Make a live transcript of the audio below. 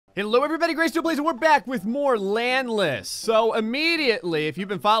Hello everybody, GrayStillPlays, and we're back with more Landless. So immediately, if you've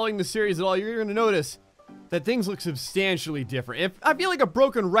been following the series at all, you're going to notice that things look substantially different. I feel like a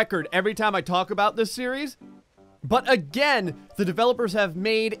broken record every time I talk about this series. But again, the developers have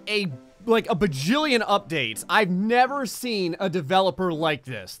made a bajillion updates. I've never seen a developer like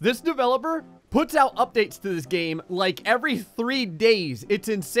this. This developer puts out updates to this game like every 3 days. It's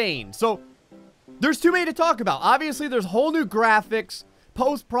insane. So there's too many to talk about. Obviously, there's whole new graphics.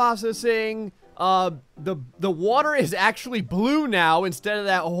 Post-processing, the water is actually blue now instead of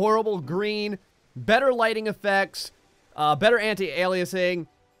that horrible green. Better lighting effects, better anti-aliasing.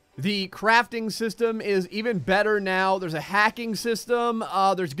 The crafting system is even better now. There's a hacking system.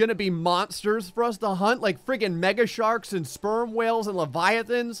 There's gonna be monsters for us to hunt, like friggin' mega sharks and sperm whales and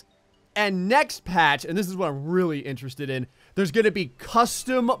leviathans. And next patch, and this is what I'm really interested in, there's gonna be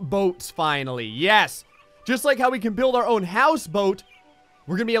custom boats finally. Yes, just like how we can build our own houseboat,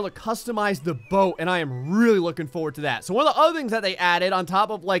 we're going to be able to customize the boat, and I am really looking forward to that. So one of the other things that they added, on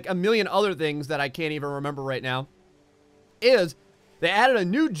top of like a million other things that I can't even remember right now, is they added a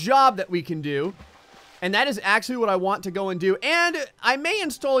new job that we can do, and that is actually what I want to go and do. And I may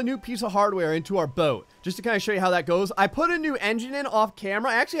install a new piece of hardware into our boat, just to kind of show you how that goes. I put a new engine in off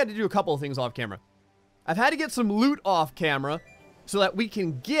camera. I actually had to do a couple of things off camera. I've had to get some loot off camera so that we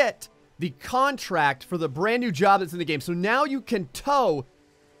can get the contract for the brand new job that's in the game. So now you can tow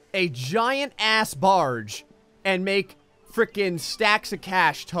a giant ass barge and make freaking stacks of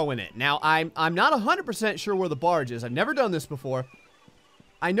cash towing it. Now, I'm not 100% sure where the barge is. I've never done this before.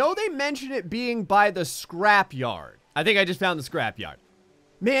 I know they mentioned it being by the scrap yard. I think I just found the scrap yard.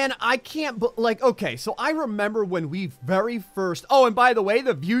 Man, I can't, okay, so I remember when we very first, oh, and by the way,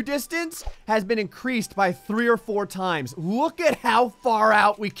 the view distance has been increased by 3 or 4 times. Look at how far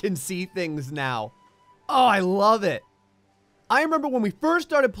out we can see things now. Oh, I love it. I remember when we first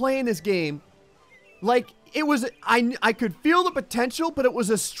started playing this game, like, it was, I could feel the potential, but it was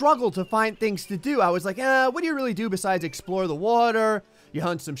a struggle to find things to do. I was like, what do you really do besides explore the water? You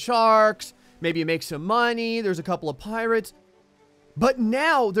hunt some sharks, maybe you make some money, there's a couple of pirates. But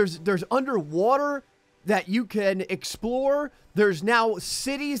now there's underwater that you can explore. There's now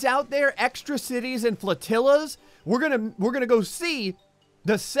cities out there, extra cities and flotillas. We're gonna go see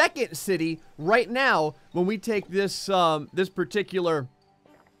the second city right now when we take this this particular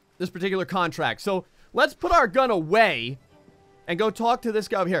contract. So let's put our gun away and go talk to this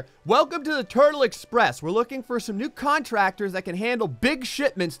guy over here. Welcome to the Turtle Express. We're looking for some new contractors that can handle big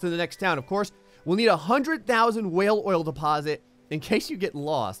shipments to the next town. Of course, we'll need 100,000 whale oil deposit in case you get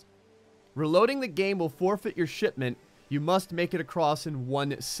lost. Reloading the game will forfeit your shipment. You must make it across in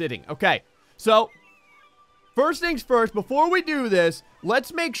one sitting. Okay, so first things first, before we do this,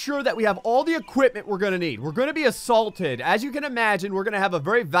 let's make sure that we have all the equipment we're going to need. We're going to be assaulted. As you can imagine, we're going to have a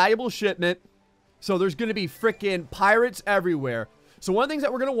very valuable shipment. So there's going to be freaking pirates everywhere. So one of the things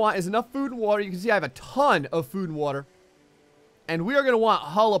that we're going to want is enough food and water. You can see I have a ton of food and water. And we are going to want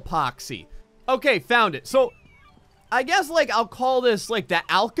hull epoxy. Okay, found it. So I guess, like, I'll call this, like, the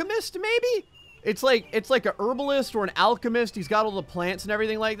alchemist, maybe? It's like a herbalist or an alchemist. He's got all the plants and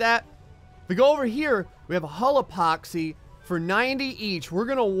everything like that. If we go over here, we have a hull epoxy for 90 each. We're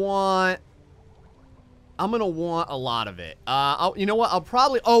going to want, I'm going to want a lot of it. You know what? I'll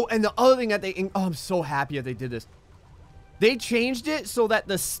probably, oh, and the other thing that they, oh, I'm so happy that they did this. They changed it so that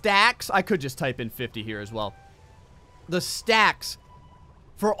the stacks, I could just type in 50 here as well. The stacks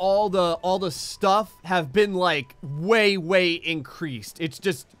for all the stuff have been like way increased.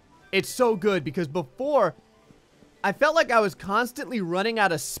 It's so good because before I felt like I was constantly running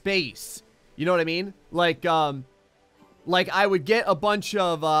out of space. You know what I mean? Like I would get a bunch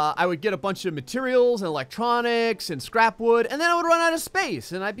of materials and electronics and scrap wood, and then I would run out of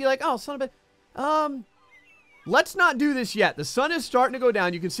space, and I'd be like, oh, son of a, let's not do this yet. The sun is starting to go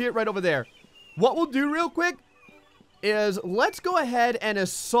down. You can see it right over there. What we'll do real quick is let's go ahead and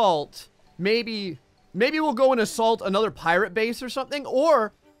assault, maybe we'll go and assault another pirate base or something,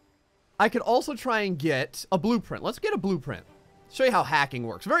 or I could also try and get a blueprint. Let's get a blueprint. Show you how hacking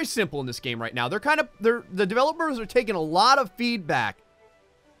works. Very simple in this game right now. The developers are taking a lot of feedback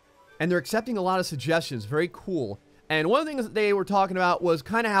and they're accepting a lot of suggestions. Very cool. And one of the things that they were talking about was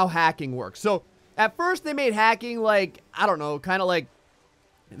kind of how hacking works. So at first they made hacking like, I don't know, kind of like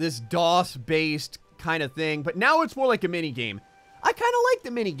this DOS based kind of thing, but now it's more like a mini game. I kind of like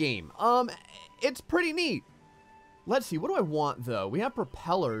the mini game. It's pretty neat. Let's see, what do I want though? We have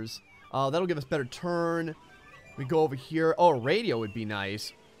propellers. That'll give us better turn. We go over here. Oh, radio would be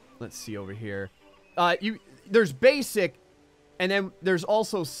nice. Let's see over here. There's basic, and then there's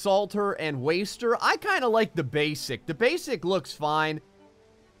also salter and waster. I kind of like the basic. The basic looks fine.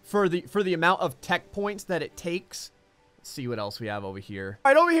 for the amount of tech points that it takes. Let's see what else we have over here.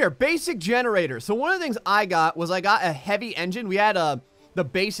 All right, over here, basic generator. So one of the things I got was I got a heavy engine. We had the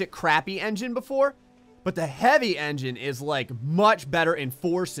basic crappy engine before, but the heavy engine is like much better in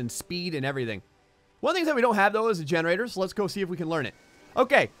force and speed and everything. One of the things that we don't have though is a generator, so let's go see if we can learn it.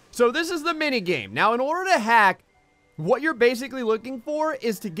 Okay, so this is the mini game. Now, in order to hack, what you're basically looking for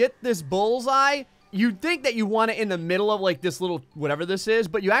is to get this bullseye. You'd think that you want it in the middle of like this little whatever this is,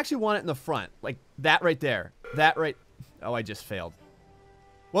 but you actually want it in the front, like that right there. That right. Oh, I just failed.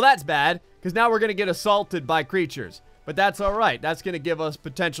 Well, that's bad, because now we're going to get assaulted by creatures. But that's all right. That's going to give us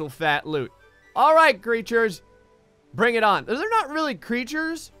potential fat loot. All right, creatures. Bring it on. They're not really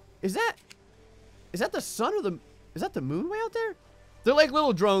creatures. Is that the sun or is that the moon way out there? They're like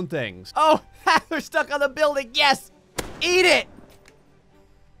little drone things. Oh, they're stuck on the building. Yes. Eat it.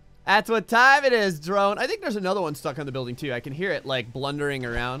 That's what time it is, drone. I think there's another one stuck on the building, too. I can hear it, like, blundering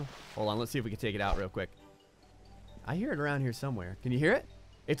around. Hold on. Let's see if we can take it out real quick. I hear it around here somewhere. Can you hear it?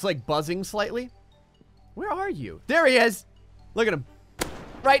 It's like buzzing slightly. Where are you? There he is. Look at him.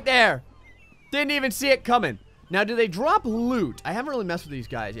 Right there. Didn't even see it coming. Now, do they drop loot? I haven't really messed with these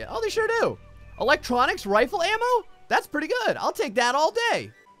guys yet. Oh, they sure do. Electronics, rifle ammo? That's pretty good. I'll take that all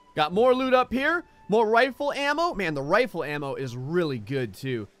day. Got more loot up here. More rifle ammo. Man, the rifle ammo is really good,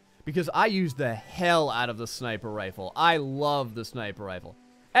 too, because I use the hell out of the sniper rifle. I love the sniper rifle.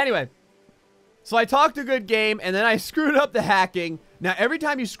 Anyway. So I talked a good game, and then I screwed up the hacking. Now, every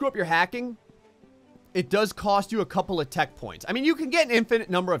time you screw up your hacking, it does cost you a couple of tech points. I mean, you can get an infinite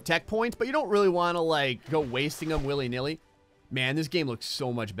number of tech points, but you don't really want to, like, go wasting them willy-nilly. Man, this game looks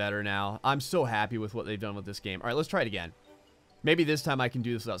so much better now. I'm so happy with what they've done with this game. All right, let's try it again. Maybe this time I can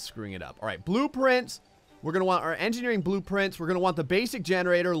do this without screwing it up. All right, blueprints. We're going to want our engineering blueprints. We're going to want the basic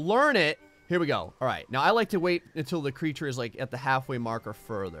generator. Learn it. Here we go. All right, now I like to wait until the creature is, like, at the halfway mark or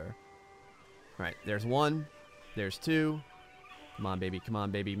further. All right, there's one. There's two. Come on, baby. Come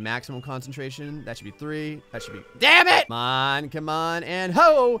on, baby. Maximum concentration. That should be 3. That should be... Damn it! Come on, come on, and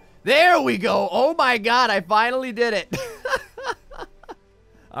ho! There we go. Oh, my God. I finally did it.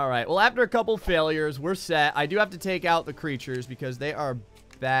 All right. Well, after a couple failures, we're set. I do have to take out the creatures because they are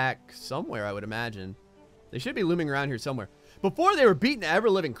back somewhere, I would imagine. They should be looming around here somewhere. Before, they were beating the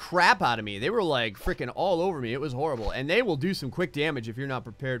ever-living crap out of me. They were, like, freaking all over me. It was horrible. And they will do some quick damage if you're not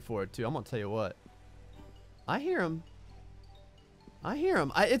prepared for it, too. I'm going to tell you what. I hear them. I hear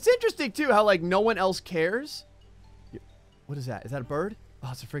them. It's interesting, too, how, like, no one else cares. What is that? Is that a bird? Oh,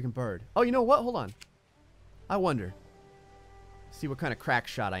 it's a freaking bird. Oh, you know what? Hold on. I wonder. See what kind of crack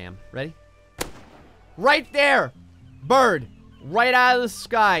shot I am. Ready? Right there! Bird. Right out of the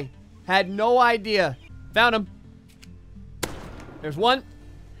sky. Had no idea. Found him. There's one.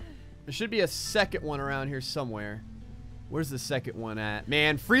 There should be a second one around here somewhere. Where's the second one at?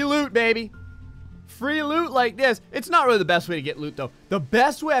 Man, free loot, baby. Free loot like this. It's not really the best way to get loot, though. The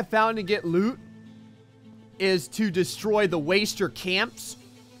best way I've found to get loot is to destroy the waster camps,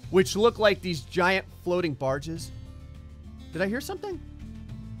 which look like these giant floating barges. Did I hear something?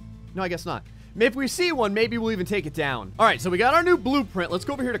 No, I guess not. If we see one, maybe we'll even take it down. All right, so we got our new blueprint. Let's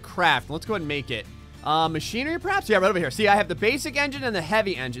go over here to craft. Let's go ahead and make it. Machinery, perhaps? Yeah, right over here. See, I have the basic engine and the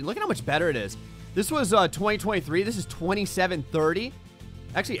heavy engine. Look at how much better it is. This was 2023. This is 2730.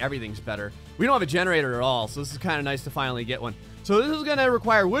 Actually, everything's better. We don't have a generator at all, so this is kind of nice to finally get one. So this is going to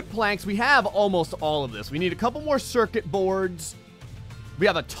require wood planks. We have almost all of this. We need a couple more circuit boards. We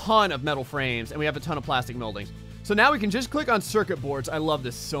have a ton of metal frames, and we have a ton of plastic moldings. So now we can just click on circuit boards. I love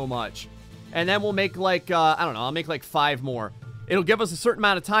this so much. And then we'll make like, I don't know, I'll make like 5 more. It'll give us a certain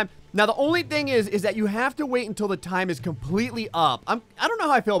amount of time. Now, the only thing is that you have to wait until the time is completely up. I don't know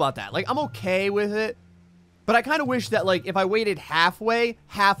how I feel about that. Like, I'm okay with it. But I kind of wish that, like, if I waited halfway,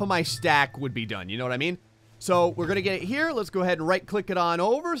 half of my stack would be done. You know what I mean? So, we're going to get it here. Let's go ahead and right-click it on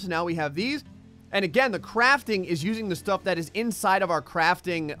over. So, now we have these. And again, the crafting is using the stuff that is inside of our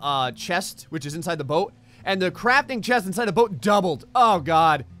crafting chest, which is inside the boat. And the crafting chest inside the boat doubled. Oh,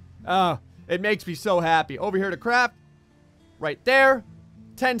 God. Oh, it makes me so happy. Over here to craft. Right there.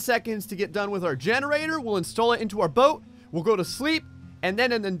 10 seconds to get done with our generator. We'll install it into our boat. We'll go to sleep. And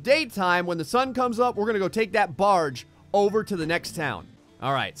then in the daytime, when the sun comes up, we're going to go take that barge over to the next town.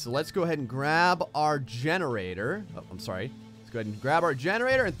 All right, so let's go ahead and grab our generator. Oh, I'm sorry. Let's go ahead and grab our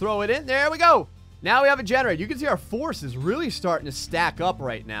generator and throw it in. There we go. Now we have a generator. You can see our force is really starting to stack up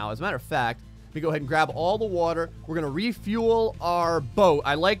right now. As a matter of fact, let me go ahead and grab all the water. We're going to refuel our boat.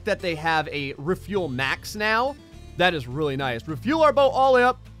 I like that they have a refuel max now. That is really nice. Refuel our boat all the way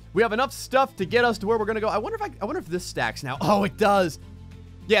up. We have enough stuff to get us to where we're going to go. I wonder if this stacks now. Oh, it does.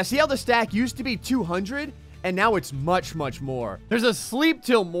 Yeah, see how the stack used to be 200? And now it's much, much more. There's a sleep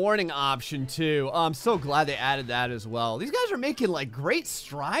till morning option too. I'm so glad they added that as well. These guys are making like great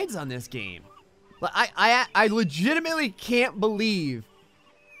strides on this game. Like, I legitimately can't believe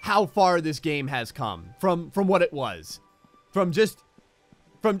how far this game has come from what it was. From just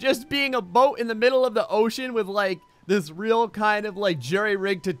being a boat in the middle of the ocean with like this real kind of like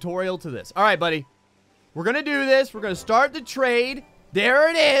jerry-rigged tutorial to this. All right, buddy. We're gonna do this. We're gonna start the trade. There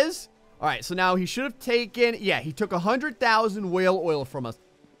it is. All right, so now he should have taken, yeah, he took 100,000 whale oil from us.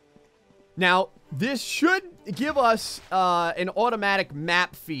 Now, this should give us an automatic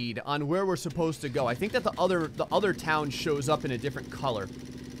map feed on where we're supposed to go. I think that the other town shows up in a different color.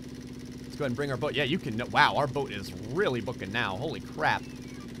 Let's go ahead and bring our boat. Yeah, you can, wow, our boat is really booking now. Holy crap.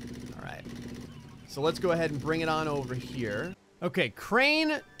 All right. So let's go ahead and bring it on over here. Okay,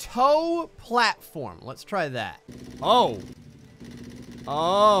 crane tow platform. Let's try that. Oh.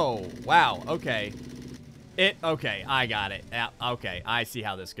 Oh, wow, okay. Okay, I got it. Okay, I see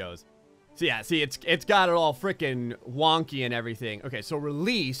how this goes. So yeah, see, it's got it all freaking wonky and everything. Okay, so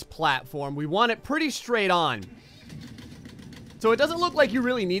release platform. We want it pretty straight on. So it doesn't look like you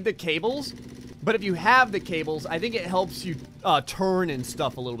really need the cables, but if you have the cables, I think it helps you turn and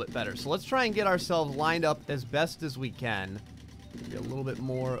stuff a little bit better. So let's try and get ourselves lined up as best as we can. Maybe a little bit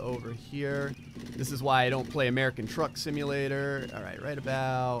more over here. This is why I don't play American Truck Simulator. All right, right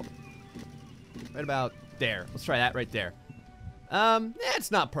about there. Let's try that right there.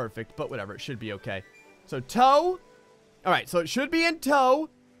 It's not perfect, but whatever. It should be okay. So tow. All right, so it should be in tow.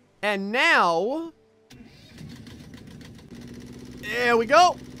 And now, there we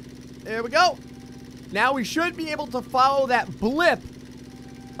go. There we go. Now we should be able to follow that blip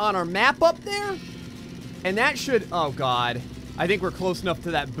on our map up there. And that should, oh God. I think we're close enough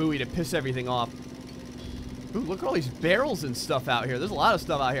to that buoy to piss everything off. Ooh, look at all these barrels and stuff out here. There's a lot of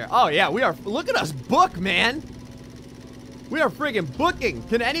stuff out here. Oh, yeah, we are. Look at us book, man. We are friggin' booking.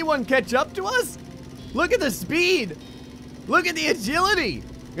 Can anyone catch up to us? Look at the speed. Look at the agility.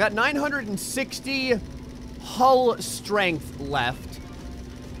 We got 960 hull strength left.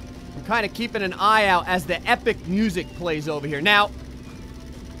 I'm kind of keeping an eye out as the epic music plays over here. Now,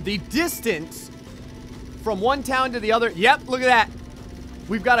 the distance from one town to the other. Yep, look at that.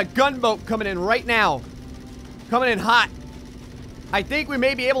 We've got a gunboat coming in right now. Coming in hot. I think we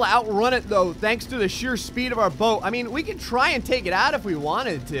may be able to outrun it, though, thanks to the sheer speed of our boat. I mean, we could try and take it out if we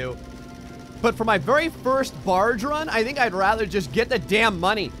wanted to. But for my very first barge run, I think I'd rather just get the damn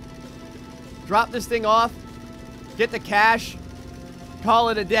money. Drop this thing off. Get the cash. Call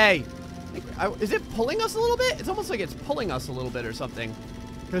it a day. Is it pulling us a little bit? It's almost like it's pulling us a little bit or something.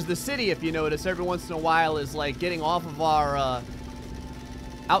 Because the city, if you notice, every once in a while is like getting off of our,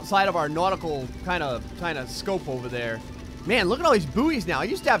 outside of our nautical kind of scope over there. Man, look at all these buoys now. I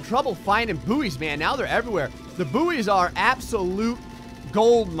used to have trouble finding buoys, man. Now they're everywhere. The buoys are absolute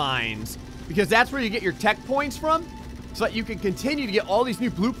gold mines because that's where you get your tech points from so that you can continue to get all these new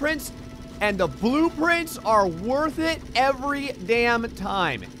blueprints. And the blueprints are worth it every damn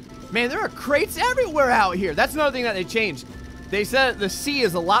time. Man, there are crates everywhere out here. That's another thing that they changed. They said the sea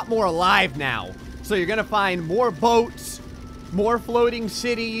is a lot more alive now. So you're gonna find more boats, more floating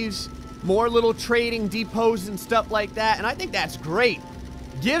cities, more little trading depots and stuff like that. And I think that's great.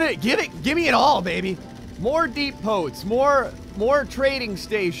 Give me it all, baby. More depots, more trading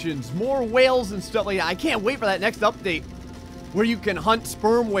stations, more whales and stuff like that. I can't wait for that next update where you can hunt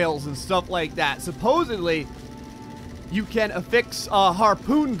sperm whales and stuff like that. Supposedly, you can affix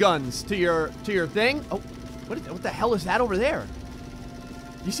harpoon guns to your thing. Oh. What the hell is that over there?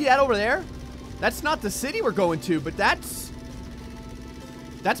 You see that over there? That's not the city we're going to, but that's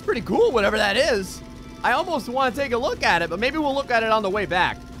pretty cool, whatever that is. I almost want to take a look at it, but maybe we'll look at it on the way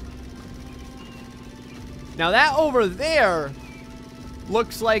back. Now that over there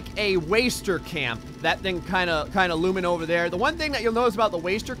looks like a waster camp. That thing kind of looming over there. The one thing that you'll notice about the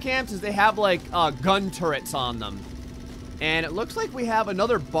waster camps is they have like gun turrets on them. And it looks like we have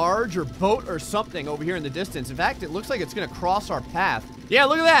another barge or boat or something over here in the distance. In fact, it looks like it's going to cross our path. Yeah,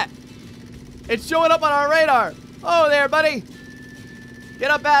 look at that. It's showing up on our radar. Oh, there, buddy. Get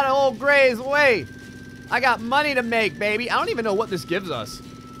up out of old Gray's way. I got money to make, baby. I don't even know what this gives us.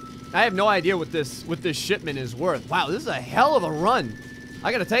 I have no idea what this shipment is worth. Wow, this is a hell of a run.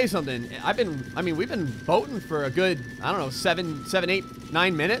 I got to tell you something. We've been boating for a good, I don't know, 7, 8,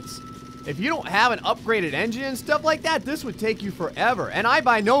 9 minutes. If you don't have an upgraded engine and stuff like that, this would take you forever. And I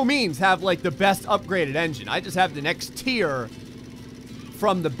by no means have like the best upgraded engine. I just have the next tier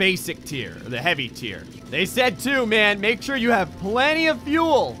from the basic tier, or the heavy tier. They said too, man, make sure you have plenty of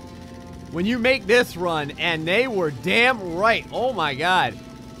fuel when you make this run, and they were damn right. Oh my God.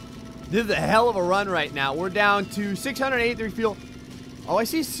 This is a hell of a run right now. We're down to 683 fuel. Oh, I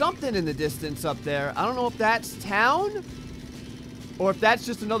see something in the distance up there. I don't know if that's town or if that's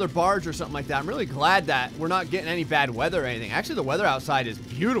just another barge or something like that. I'm really glad that we're not getting any bad weather or anything. Actually, the weather outside is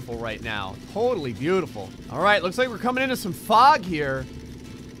beautiful right now. Totally beautiful. All right, looks like we're coming into some fog here.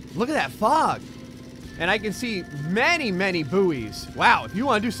 Look at that fog. And I can see many, many buoys. Wow, if you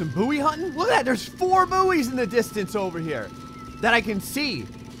want to do some buoy hunting, look at that. There's 4 buoys in the distance over here that I can see.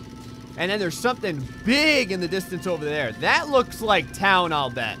 And then there's something big in the distance over there. That looks like town, I'll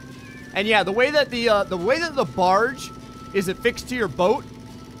bet. And yeah, the way that the barge is affixed to your boat,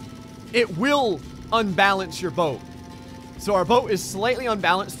 it will unbalance your boat. So our boat is slightly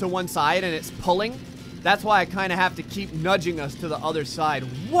unbalanced to one side and it's pulling. That's why I kind of have to keep nudging us to the other side.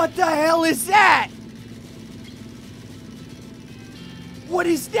 What the hell is that? What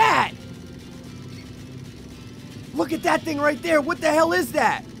is that? Look at that thing right there. What the hell is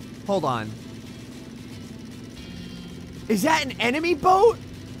that? Hold on. Is that an enemy boat?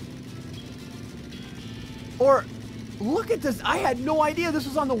 Or, look at this. I had no idea this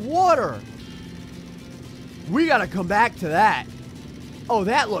was on the water. We gotta come back to that. Oh,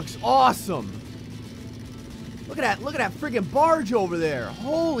 that looks awesome. Look at that friggin' barge over there.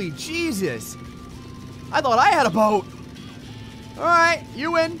 Holy Jesus. I thought I had a boat. All right,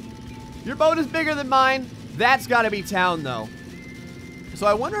 you win. Your boat is bigger than mine. That's gotta be town, though. So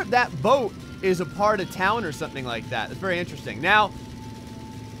I wonder if that boat is a part of town or something like that. That's very interesting. Now,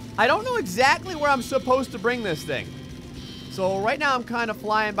 I don't know exactly where I'm supposed to bring this thing. So right now I'm kind of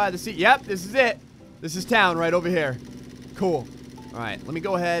flying by the sea. Yep, this is it. This is town right over here. Cool. All right, let me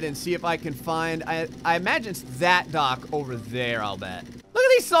go ahead and see if I can find... I imagine it's that dock over there, I'll bet. Look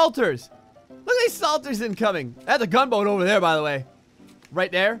at these salters. Look at these salters incoming. That's a gunboat over there, by the way.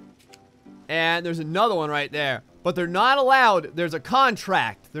 Right there. And there's another one right there. But they're not allowed, there's a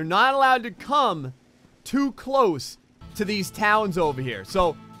contract. They're not allowed to come too close to these towns over here.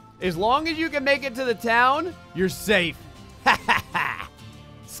 So, as long as you can make it to the town, you're safe. Ha ha ha!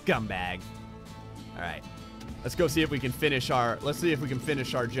 Scumbag. Alright. Let's go see if we can finish our,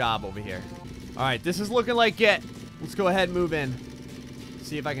 job over here. Alright, this is looking like it. Let's go ahead and move in.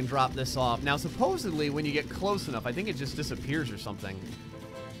 See if I can drop this off. Now, supposedly, when you get close enough, I think it just disappears or something.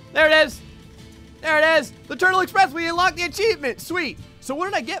 There it is! There it is! The Turtle Express, we unlocked the achievement! Sweet! So what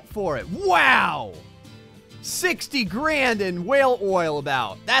did I get for it? Wow! 60 grand in whale oil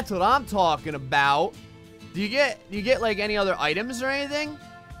about. That's what I'm talking about. Do you get like any other items or anything?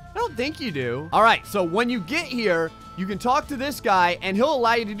 I don't think you do. Alright, so when you get here, you can talk to this guy and he'll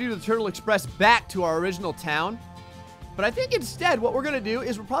allow you to do the Turtle Express back to our original town. But I think instead what we're gonna do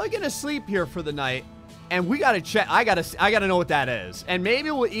is we're probably gonna sleep here for the night. And we gotta check, I gotta know what that is. And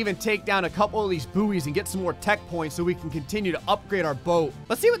maybe we'll even take down a couple of these buoys and get some more tech points so we can continue to upgrade our boat.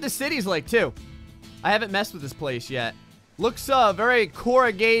 Let's see what the city's like too. I haven't messed with this place yet. Looks very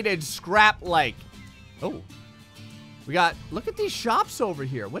corrugated scrap-like. Oh. We got, look at these shops over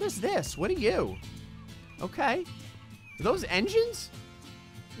here. What is this? What are you? Okay. Are those engines?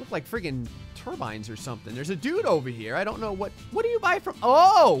 Look like friggin' turbines or something. There's a dude over here. I don't know what do you buy from?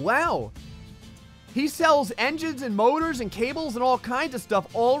 Oh, wow. He sells engines and motors and cables and all kinds of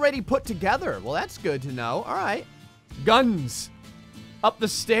stuff already put together. Well, that's good to know. All right. Guns. Up the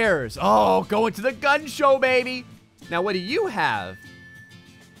stairs. Oh, going to the gun show, baby. Now, what do you have?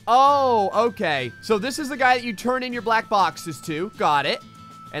 Oh, okay. So this is the guy that you turn in your black boxes to. Got it.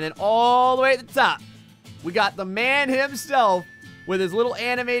 And then all the way at the top, we got the man himself with his little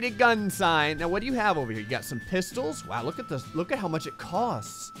animated gun sign. Now, what do you have over here? You got some pistols. Wow, look at this. Look at how much it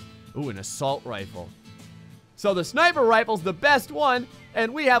costs. Ooh, an assault rifle. So the sniper rifle's the best one,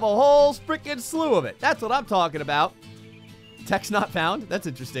 and we have a whole freaking slew of it. That's what I'm talking about. Text not found. That's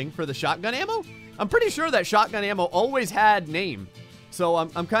interesting. For the shotgun ammo? I'm pretty sure that shotgun ammo always had name. So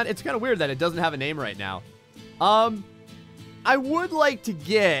it's kind of weird that it doesn't have a name right now. I would like to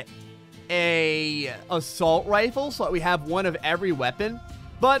get a assault rifle so that we have one of every weapon.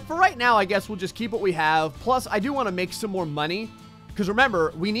 But for right now, I guess we'll just keep what we have. Plus, I do want to make some more money. Because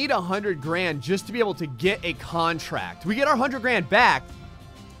remember, we need 100 grand just to be able to get a contract. We get our 100 grand back,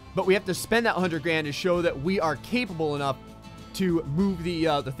 but we have to spend that 100 grand to show that we are capable enough to move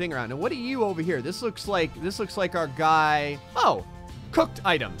the thing around. Now, what are you over here? This looks like our guy. Oh, cooked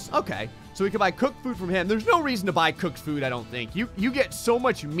items. Okay, so we can buy cooked food from him. There's no reason to buy cooked food, I don't think. You get so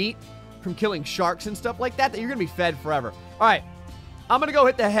much meat from killing sharks and stuff like that that you're gonna be fed forever. All right, I'm gonna go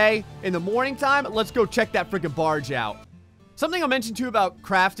hit the hay in the morning time. Let's go check that freaking barge out. Something I'll mention too about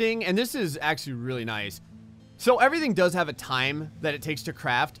crafting, and this is actually really nice. So everything does have a time that it takes to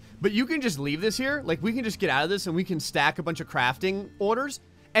craft, but you can just leave this here. Like, we can just get out of this and we can stack a bunch of crafting orders,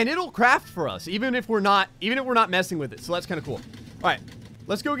 and it'll craft for us, even if we're not messing with it. So that's kind of cool. All right,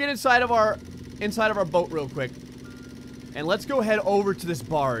 let's go get inside of our boat real quick, and let's go head over to this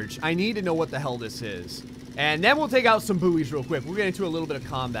barge. I need to know what the hell this is, and then we'll take out some buoys real quick. We'll get into a little bit of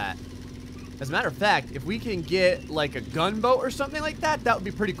combat. As a matter of fact, if we can get like a gunboat or something like that, that would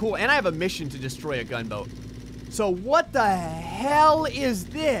be pretty cool. And I have a mission to destroy a gunboat. So what the hell is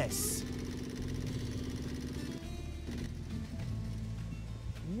this?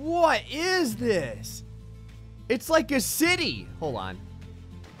 What is this? It's like a city. Hold on.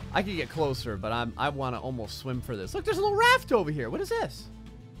 I could get closer, but I want to almost swim for this. Look, there's a little raft over here. What is this?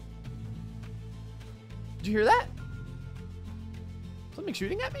 Did you hear that? Something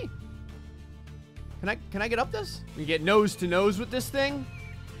shooting at me? Can I get up this? We get nose to nose with this thing.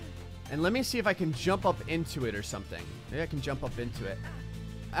 And let me see if I can jump up into it or something. Maybe I can jump up into it.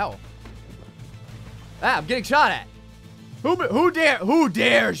 Ow. Ah, I'm getting shot at. Who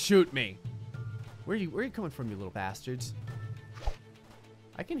dares shoot me? Where are you coming from, you little bastards?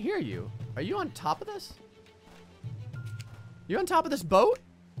 I can hear you. Are you on top of this? You on top of this boat?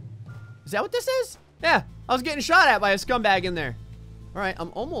 Is that what this is? Yeah, I was getting shot at by a scumbag in there. All right,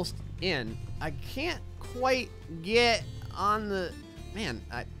 I'm almost in. I can't quite get on the... Man,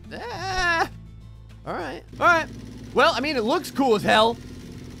 All right. Well, I mean, it looks cool as hell.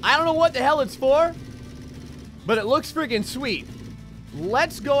 I don't know what the hell it's for, but it looks freaking sweet.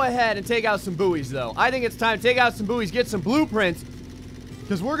 Let's go ahead and take out some buoys, though. I think it's time to take out some buoys, get some blueprints,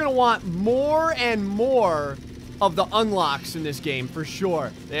 because we're going to want more and more of the unlocks in this game, for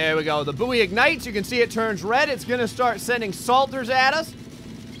sure. There we go. The buoy ignites. You can see it turns red. It's going to start sending salters at us,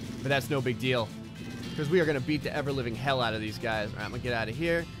 but that's no big deal, because we are going to beat the ever-living hell out of these guys. All right, I'm going to get out of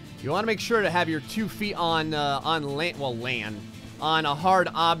here. You want to make sure to have your 2 feet on land, on a hard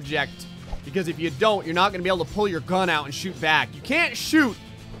object, because if you don't, you're not going to be able to pull your gun out and shoot back. You can't shoot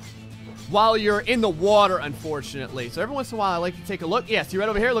while you're in the water, unfortunately. So every once in a while, I like to take a look. Yeah, see right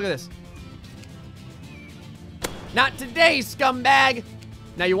over here? Look at this. Not today, scumbag.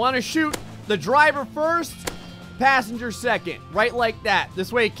 Now you want to shoot the driver first, passenger second. Right like that.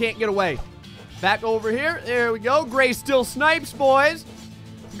 This way you can't get away. Back over here. There we go. Gray still snipes, boys.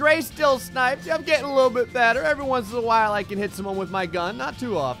 Gray still snipes. I'm getting a little bit better. Every once in a while, I can hit someone with my gun. Not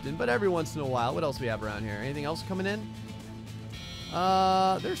too often, but every once in a while. What else do we have around here? Anything else coming in?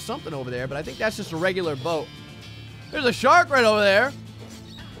 There's something over there, but I think that's just a regular boat. There's a shark right over there.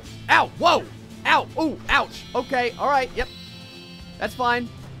 Ow. Whoa. Ow. Ooh. Ouch. Okay. All right. Yep. That's fine.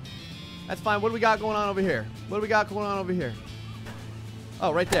 That's fine. What do we got going on over here? What do we got going on over here?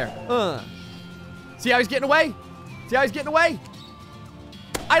 Oh, right there. See how he's getting away? See how he's getting away?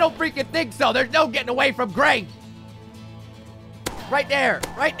 I don't freaking think so. There's no getting away from Gray. Right there.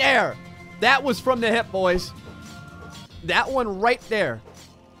 Right there. That was from the hip, boys. That one right there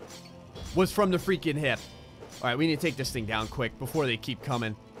was from the freaking hip. All right, we need to take this thing down quick before they keep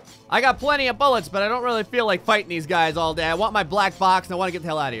coming. I got plenty of bullets, but I don't really feel like fighting these guys all day. I want my black box, and I want to get the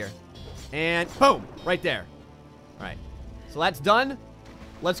hell out of here. And boom, right there. All right, so that's done.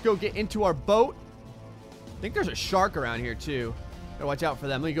 Let's go get into our boat. I think there's a shark around here, too. Gotta watch out for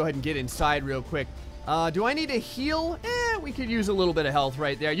them. Let me go ahead and get inside real quick. Do I need to heal? We could use a little bit of health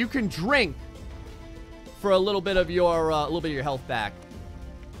right there. You can drink for a little bit of your health back.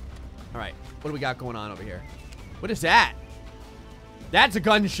 All right, what do we got going on over here? What is that? That's a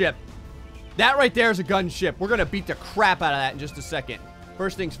gunship. That right there is a gunship. We're gonna beat the crap out of that in just a second.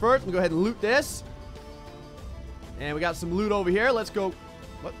 First things first, we'll go ahead and loot this. And we got some loot over here. Let's go.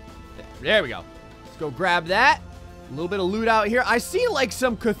 What? There we go. Let's go grab that. A little bit of loot out here. I see like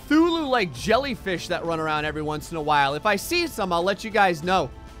some Cthulhu-like jellyfish that run around every once in a while. If I see some, I'll let you guys know.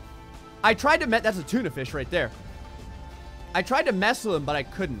 I tried to that's a tuna fish right there. I tried to mess with them, but I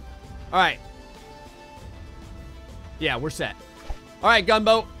couldn't. All right. Yeah, we're set. All right,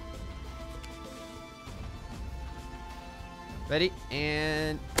 gunboat. Ready?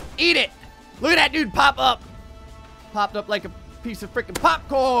 And eat it. Look at that dude pop up. Popped up like a piece of freaking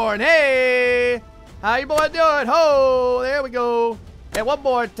popcorn. Hey. How you boy doing? Ho, there we go. And one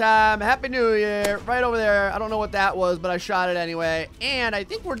more time. Happy New Year. Right over there. I don't know what that was, but I shot it anyway. And I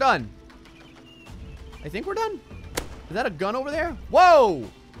think we're done. I think we're done. Is that a gun over there? Whoa.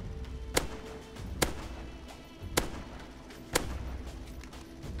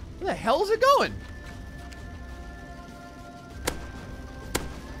 Where the hell is it going?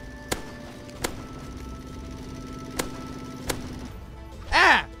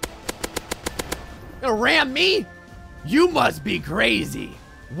 Ah! Gonna ram me? You must be crazy.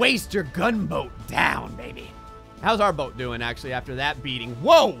 Waste your gunboat down, baby. How's our boat doing, actually, after that beating?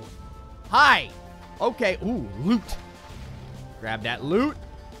 Whoa! Hi! Okay, ooh, loot. Grab that loot.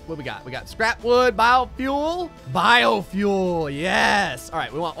 What we got? We got scrap wood, biofuel. Biofuel, yes. All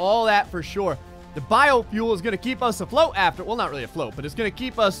right, we want all that for sure. The biofuel is going to keep us afloat after, well, not really afloat, but it's going to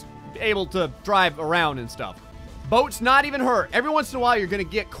keep us able to drive around and stuff. Boats not even hurt. Every once in a while, you're going to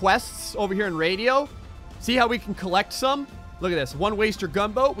get quests over here in radio. See how we can collect some? Look at this. One waster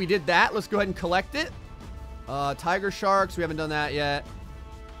gunboat. We did that. Let's go ahead and collect it. Tiger sharks. We haven't done that yet.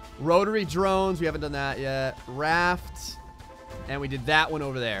 Rotary drones. We haven't done that yet. Rafts. And we did that one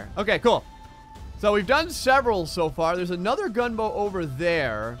over there. Okay, cool. So we've done several so far. There's another gunboat over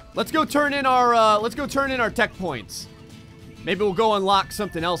there. Let's go turn in our tech points. Maybe we'll go unlock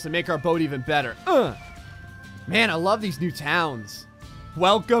something else and make our boat even better. Man, I love these new towns.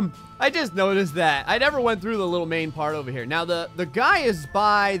 Welcome. I just noticed that. I never went through the little main part over here. Now, the guy is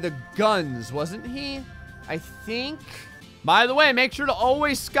by the guns, wasn't he? I think. By the way, make sure to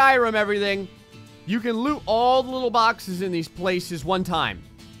always Skyrim everything. You can loot all the little boxes in these places one time.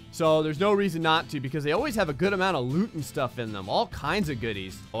 So there's no reason not to, because they always have a good amount of loot and stuff in them. All kinds of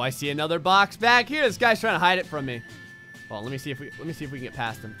goodies. Oh, I see another box back here. This guy's trying to hide it from me. Well, let me see if we can get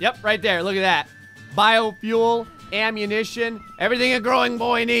past him. Yep, right there. Look at that. Biofuel, ammunition, everything a growing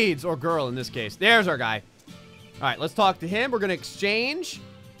boy needs, or girl in this case. There's our guy. All right, let's talk to him. We're gonna exchange.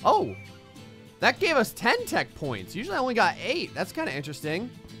 Oh, that gave us 10 tech points. Usually I only got 8. That's kind of interesting.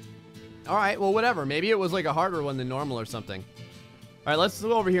 All right, well, whatever. Maybe it was like a harder one than normal or something. All right, let's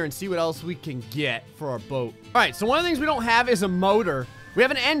go over here and see what else we can get for our boat. All right, so one of the things we don't have is a motor. We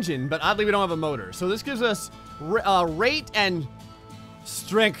have an engine, but oddly we don't have a motor. So this gives us rate and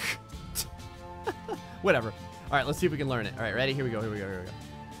strength. Whatever. All right, let's see if we can learn it. All right, ready? Here we go.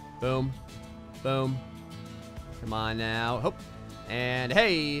 Boom. Boom. Come on now. Hope. And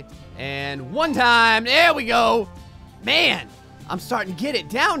hey. And one time. There we go. Man, I'm starting to get it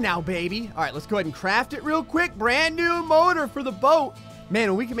down now, baby. All right, let's go ahead and craft it real quick. Brand new motor for the boat. Man,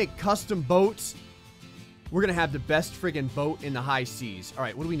 when we can make custom boats, we're going to have the best friggin' boat in the high seas. All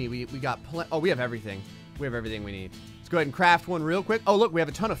right, what do we need? We got oh, we have everything. We have everything we need. Let's go ahead and craft one real quick. Oh, look, we have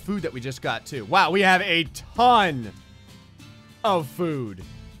a ton of food that we just got, too. Wow, we have a ton of food.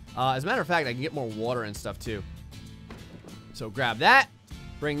 As a matter of fact, I can get more water and stuff, too. So grab that.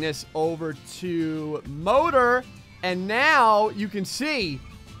 Bring this over to motor. And now you can see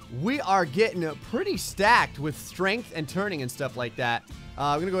we are getting pretty stacked with strength and turning and stuff like that.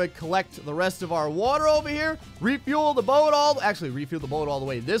 I'm going to go ahead and collect the rest of our water over here. Refuel the boat refuel the boat all the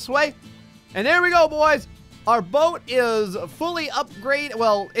way this way. And there we go, boys. Our boat is fully upgraded.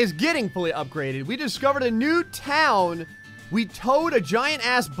 Well, is getting fully upgraded. We discovered a new town. We towed a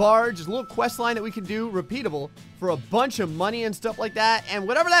giant-ass barge. There's a little quest line that we can do, repeatable, for a bunch of money and stuff like that. And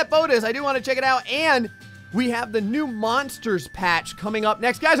whatever that boat is, I do want to check it out. And we have the new monsters patch coming up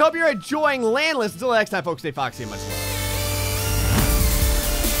next. Guys, hope you're enjoying Landless. Until next time, folks, stay foxy and much love.